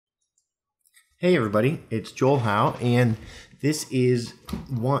Hey everybody, it's Joel Howe, and this is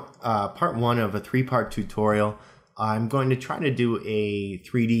part one of a three-part tutorial. I'm going to try to do a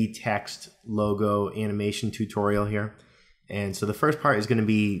 3D text logo animation tutorial here. And so the first part is going to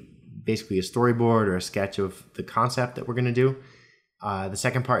be basically a storyboard or a sketch of the concept that we're going to do. The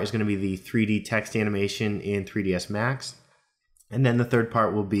second part is going to be the 3D text animation in 3ds Max. And then the third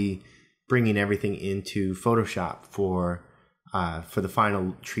part will be bringing everything into Photoshop for the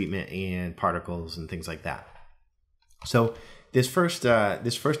final treatment and particles and things like that. So this first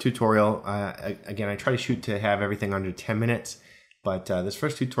tutorial, again, I try to shoot to have everything under 10 minutes, but this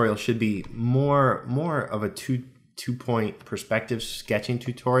first tutorial should be more of a two-point perspective sketching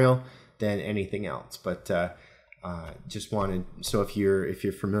tutorial than anything else. But just wanted, so if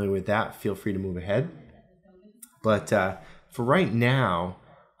you're familiar with that, feel free to move ahead. But for right now,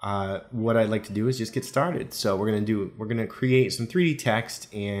 what I'd like to do is just get started. So we're gonna create some 3D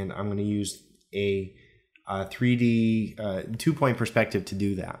text, and I'm gonna use a 3D two-point perspective to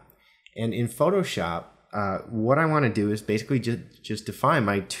do that. And in Photoshop, what I want to do is basically just define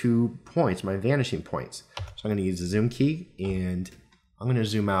my 2 points, my vanishing points. So I'm gonna use the zoom key, and I'm gonna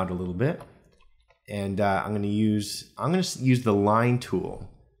zoom out a little bit, and I'm gonna use the line tool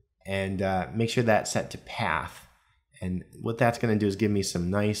and make sure that's set to path. And what that's going to do is give me some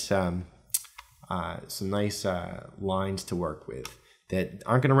nice lines to work with that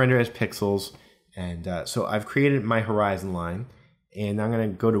aren't going to render as pixels. And so I've created my horizon line, and I'm going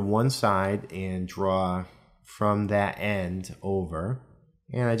to go to one side and draw from that end over.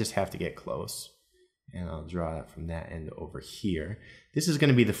 And I just have to get close, and I'll draw that from that end over here. This is going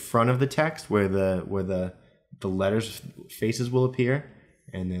to be the front of the text where the letters faces will appear.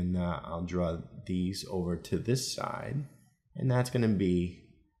 And then I'll draw these over to this side, and that's going to be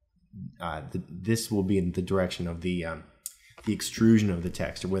this will be in the direction of the extrusion of the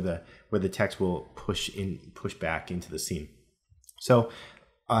text, or where the text will push back into the scene. So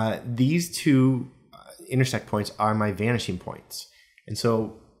these two intersect points are my vanishing points, and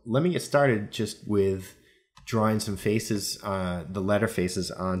so let me get started just with drawing some faces, the letter faces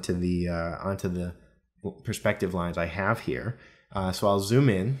onto the perspective lines I have here. So I'll zoom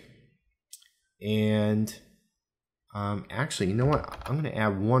in, and actually, you know what? I'm going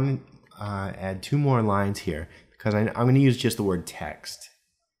to add two more lines here, because I'm going to use just the word text,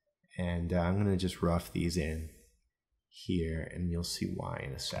 and I'm going to just rough these in here, and you'll see why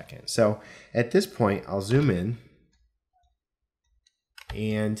in a second. So at this point, I'll zoom in,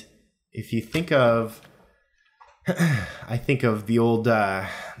 and if you think of I think of the old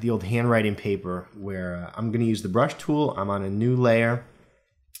handwriting paper where I'm going to use the brush tool. I'm on a new layer,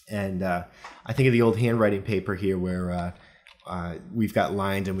 and I think of the old handwriting paper here where we've got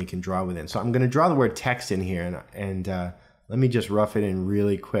lines and we can draw within. So I'm going to draw the word text in here, and let me just rough it in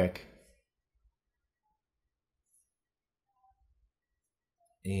really quick.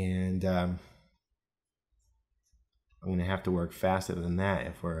 And I'm going to have to work faster than that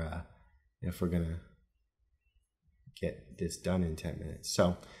if we're going to get this done in 10 minutes.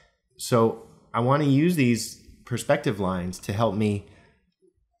 So I want to use these perspective lines to help me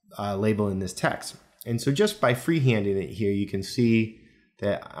label in this text. And so just by freehanding it here, you can see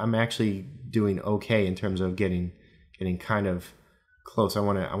that I'm actually doing okay in terms of getting kind of close. I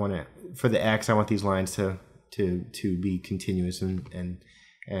want to for the X, I want these lines to be continuous, and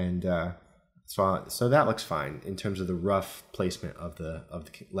so that looks fine in terms of the rough placement of the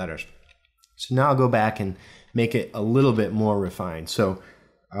letters. So now I'll go back and make it a little bit more refined. So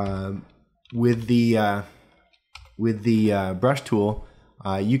with the brush tool,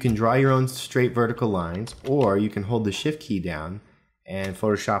 you can draw your own straight vertical lines, or you can hold the Shift key down, and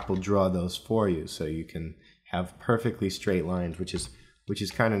Photoshop will draw those for you. So you can have perfectly straight lines, which is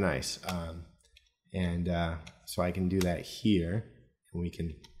kind of nice. So I can do that here, and we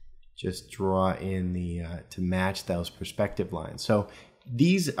can just draw in to match those perspective lines. So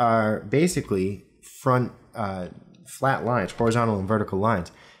these are basically front flat lines, horizontal and vertical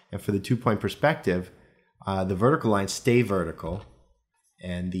lines. And for the 2-point perspective, the vertical lines stay vertical,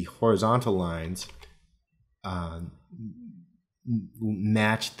 and the horizontal lines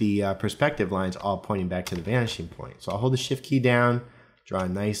match the perspective lines, all pointing back to the vanishing point. So I'll hold the Shift key down, draw a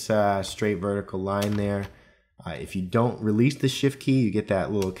nice straight vertical line there. If you don't release the Shift key, you get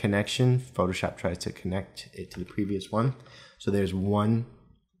that little connection. Photoshop tries to connect it to the previous one. So there's one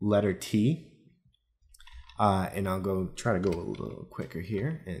letter T, and I'll try to go a little quicker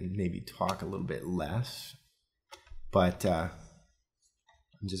here and maybe talk a little bit less. But I'm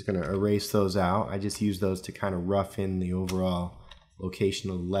just going to erase those out. I just use those to kind of rough in the overall location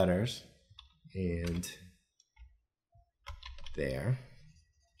of letters. And there.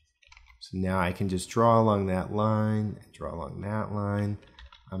 So now I can just draw along that line, draw along that line.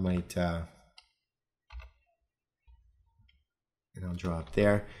 I might, and I'll draw up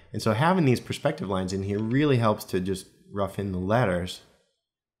there. And so having these perspective lines in here really helps to just rough in the letters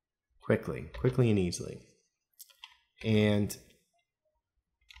quickly and easily. And,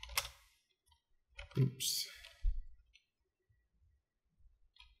 oops.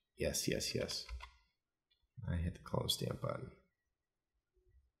 Yes. I hit the close stamp button.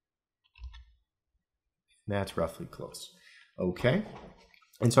 And that's roughly close. Okay.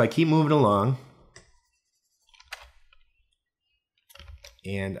 And so I keep moving along.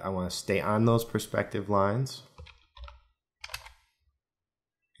 And I want to stay on those perspective lines.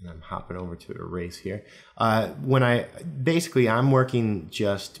 And I'm hopping over to erase here. I'm working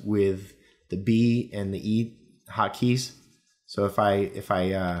just with the B and the E hotkeys. So if I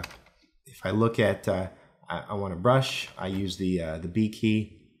look at I want to brush, I use the B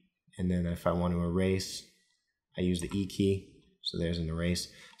key, and then if I want to erase, I use the E key. So there's an erase.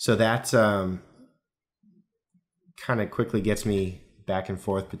 So that's kind of quickly gets me back and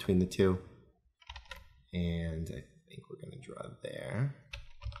forth between the two. And I think we're going to draw there.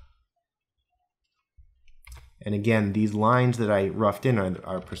 And again, these lines that I roughed in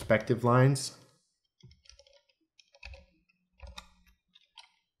are perspective lines.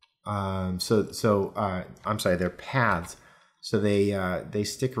 I'm sorry, they're paths. So they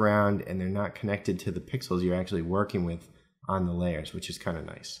stick around and they're not connected to the pixels you're actually working with on the layers, which is kind of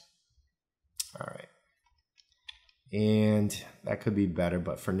nice. All right. And that could be better,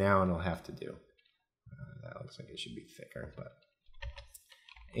 but for now it'll have to do. That looks like it should be thicker, but.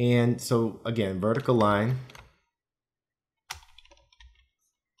 And so again, vertical line.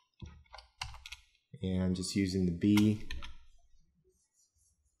 And I'm just using the B.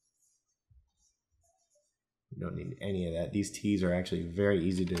 You don't need any of that. These T's are actually very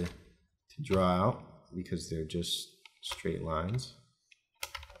easy to draw out because they're just straight lines.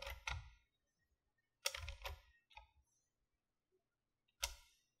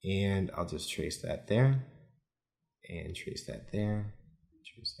 And I'll just trace that there, and trace that there,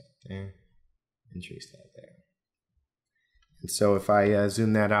 trace that there, and trace that there. And so if I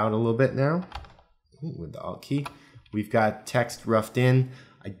zoom that out a little bit now, with the Alt key, we've got text roughed in.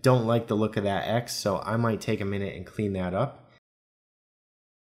 I don't like the look of that X, so I might take a minute and clean that up.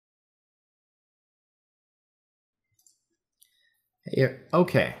 Here,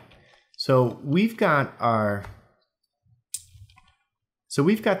 okay. So we've got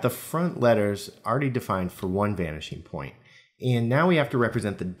the front letters already defined for one vanishing point. And now we have to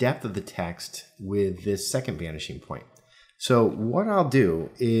represent the depth of the text with this second vanishing point. So what I'll do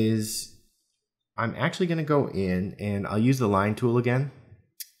is I'm actually going to go in and I'll use the line tool again.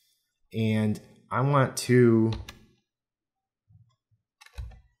 And I want to,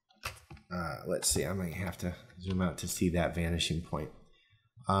 let's see, I might have to zoom out to see that vanishing point.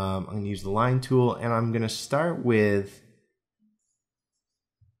 I'm going to use the line tool and I'm going to start with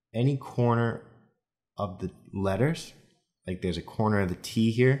any corner of the letters. Like there's a corner of the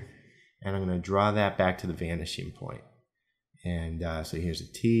T here, and I'm going to draw that back to the vanishing point. And so here's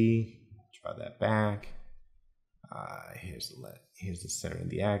a T, draw that back. Here's the center of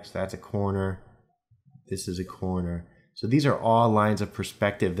the X. That's a corner. This is a corner. So these are all lines of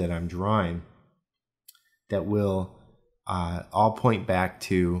perspective that I'm drawing that will all point back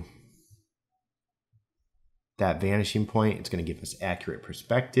to that vanishing point. It's going to give us accurate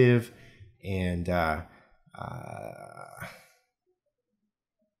perspective, and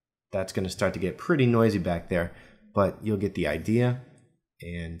that's going to start to get pretty noisy back there, but you'll get the idea.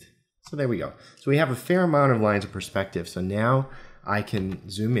 And so there we go. So we have a fair amount of lines of perspective. So now I can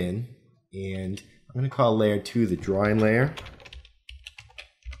zoom in, and I'm going to call layer 2 the drawing layer.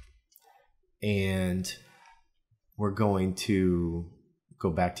 And we're going to go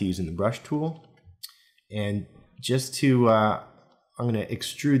back to using the brush tool. And just to, I'm going to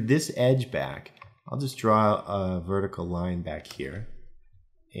extrude this edge back. I'll just draw a vertical line back here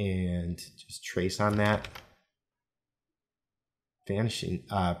and just trace on that vanishing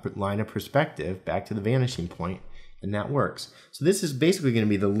line of perspective back to the vanishing point, and that works. So this is basically going to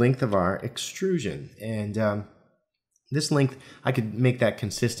be the length of our extrusion, and this length I could make that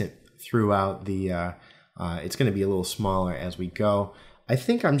consistent throughout the. It's going to be a little smaller as we go. I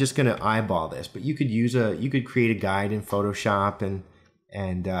think I'm just going to eyeball this, but you could create a guide in Photoshop and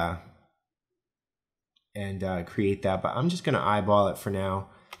create that. But I'm just going to eyeball it for now,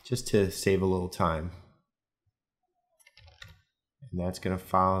 just to save a little time. And that's going to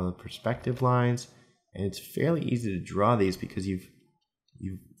follow the perspective lines, and it's fairly easy to draw these because you've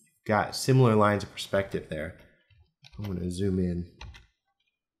got similar lines of perspective there. I'm going to zoom in,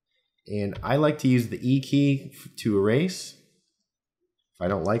 And I like to use the E key to erase if I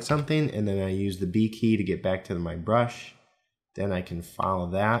don't like something, and then I use the B key to get back to my brush. Then I can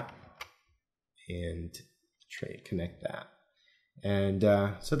follow that and connect that. And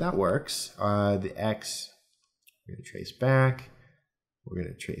so that works. The X, we're going to trace back. We're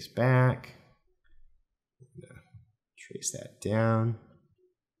going to trace back. We're going to trace that down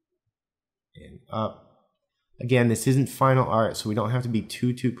and up. Again, this isn't final art, so we don't have to be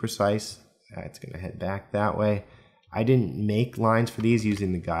too precise. It's going to head back that way. I didn't make lines for these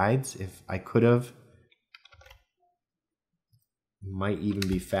using the guides. If I could have, might even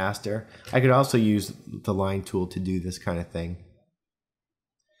be faster. I could also use the line tool to do this kind of thing.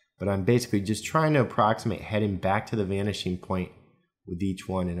 But I'm basically just trying to approximate heading back to the vanishing point with each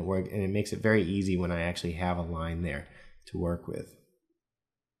one, and it makes it very easy when I actually have a line there to work with.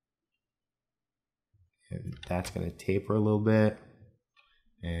 And that's going to taper a little bit.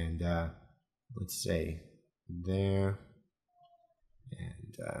 And let's say there.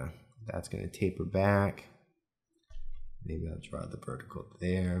 And that's going to taper back. Maybe I'll draw the vertical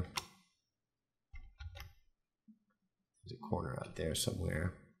there. There's a corner out there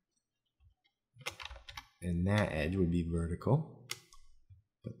somewhere. And that edge would be vertical.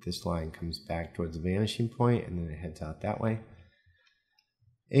 But this line comes back towards the vanishing point, and then it heads out that way.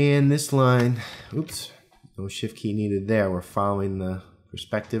 And this line, oops, no shift key needed there. We're following the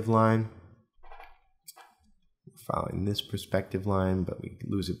perspective line. We're following this perspective line, but we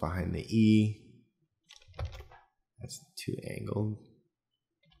lose it behind the E. That's too angled.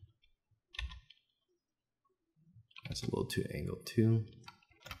 That's a little too angled too.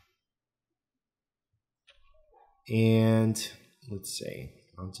 And let's see,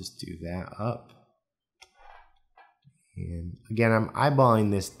 I'll just do that up. And again, I'm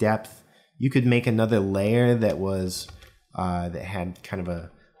eyeballing this depth. You could make another layer that was that had kind of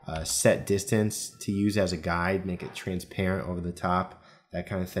a set distance to use as a guide, make it transparent over the top, that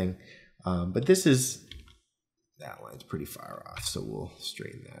kind of thing. But this is, that line's pretty far off, so we'll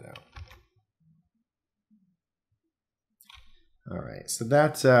straighten that out. All right, so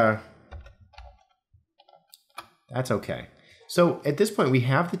that's okay. So at this point, we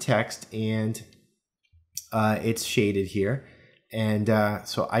have the text, and it's shaded here. And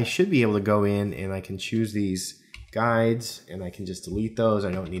so I should be able to go in, and I can choose these guides, and I can just delete those.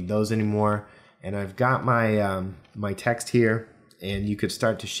 I don't need those anymore. And I've got my my text here, and you could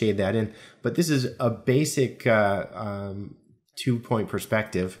start to shade that in. But this is a basic 2-point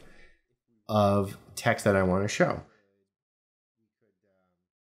perspective of text that I want to show.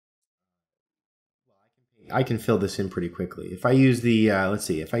 I can fill this in pretty quickly. If I use the, let's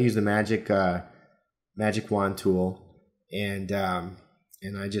see, if I use the magic wand tool, and I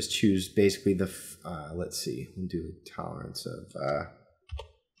just choose basically the, let's see, we'll do tolerance of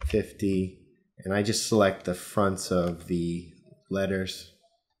 50, and I just select the fronts of the letters.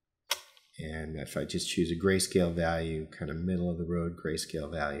 And if I just choose a grayscale value, kind of middle of the road grayscale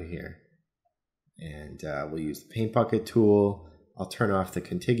value here, and we'll use the paint bucket tool. I'll turn off the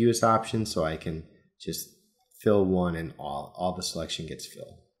contiguous option so I can just fill one and all the selection gets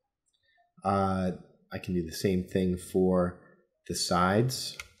filled. I can do the same thing for the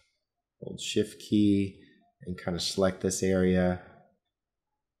sides. Hold shift key and kind of select this area.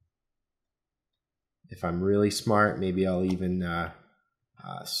 If I'm really smart, maybe I'll even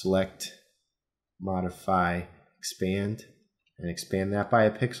select, modify, expand, and expand that by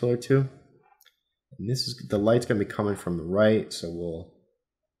a pixel or two. And this is, the light's going to be coming from the right, so we'll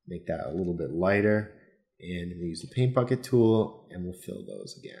make that a little bit lighter. And we'll use the paint bucket tool, and we'll fill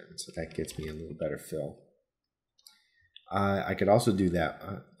those again. So that gets me a little better fill. I could also do that.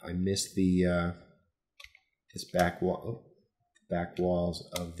 I missed the this back walls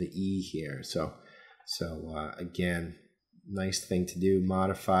of the E here. So again, nice thing to do.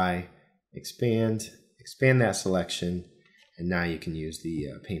 Modify, expand that selection, and now you can use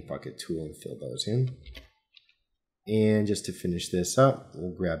the paint bucket tool and fill those in. And just to finish this up,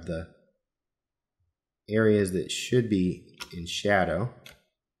 we'll grab the areas that should be in shadow.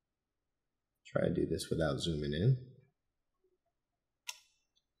 Try to do this without zooming in.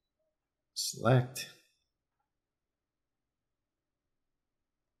 Select.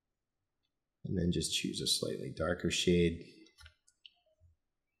 And then just choose a slightly darker shade.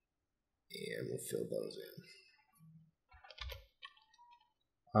 And we'll fill those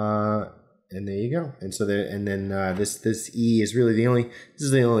in. And there you go. And so there, and then this E is really this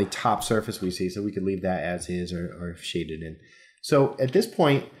is the only top surface we see, so we could leave that as is or shaded in. So at this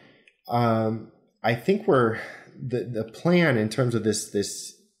point, I think we're the plan in terms of this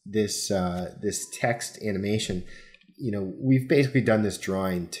text animation. you know, we've basically done this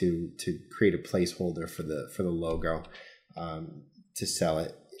drawing to create a placeholder for the logo to sell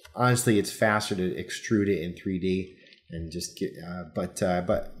it. Honestly, it's faster to extrude it in 3D and just get. But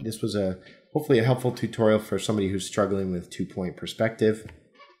this was hopefully a helpful tutorial for somebody who's struggling with 2-point perspective.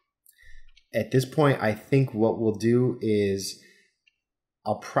 At this point, I think what we'll do is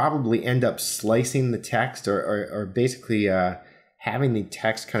I'll probably end up slicing the text or basically having the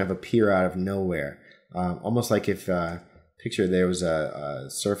text kind of appear out of nowhere. Almost like if picture there was a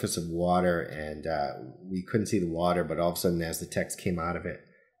surface of water and we couldn't see the water, but all of a sudden as the text came out of it,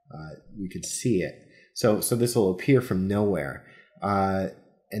 we could see it. So this will appear from nowhere.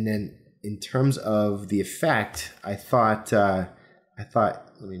 And then in terms of the effect, I thought,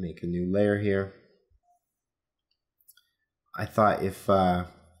 let me make a new layer here. I thought if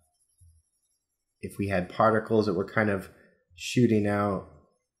we had particles that were kind of shooting out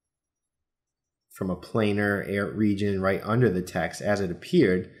from a planar air region right under the text as it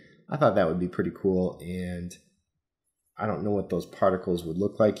appeared, I thought that would be pretty cool. And I don't know what those particles would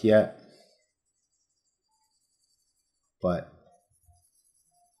look like yet, but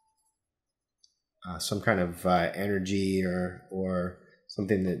some kind of energy or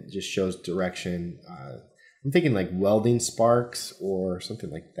something that just shows direction. I'm thinking like welding sparks or something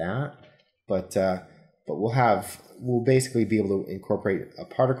like that. But we'll basically be able to incorporate a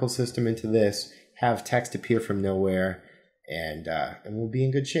particle system into this, have text appear from nowhere, and we'll be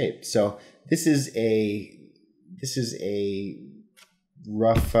in good shape. So this is a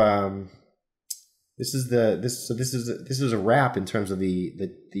rough. This is a wrap in terms of the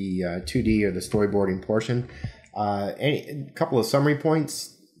 2D or the storyboarding portion. A couple of summary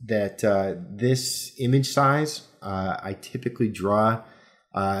points that this image size I typically draw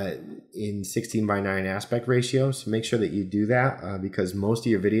in 16:9 aspect ratio. So make sure that you do that because most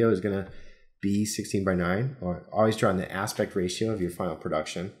of your video is going to be 16:9, or always draw in the aspect ratio of your final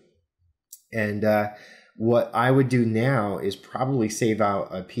production. And what I would do now is probably save out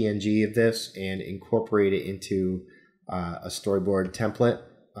a PNG of this and incorporate it into a storyboard template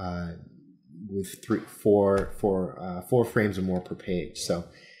with 4 frames or more per page. So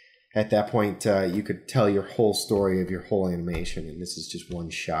at that point, you could tell your whole story of your whole animation, and this is just one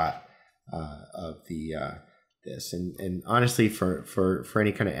shot of this. And honestly, for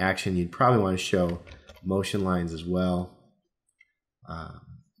any kind of action, you'd probably want to show motion lines as well.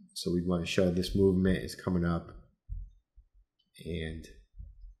 So we'd want to show this movement is coming up, and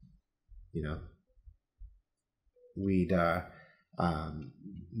you know, we'd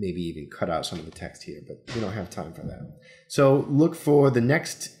maybe even cut out some of the text here, but we don't have time for that. So look for the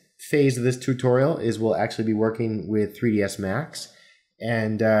next phase of this tutorial is we'll actually be working with 3ds Max,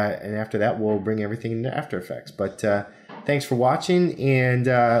 and after that we'll bring everything into After Effects. But thanks for watching, and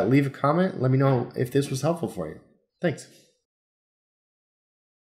leave a comment. Let me know if this was helpful for you. Thanks.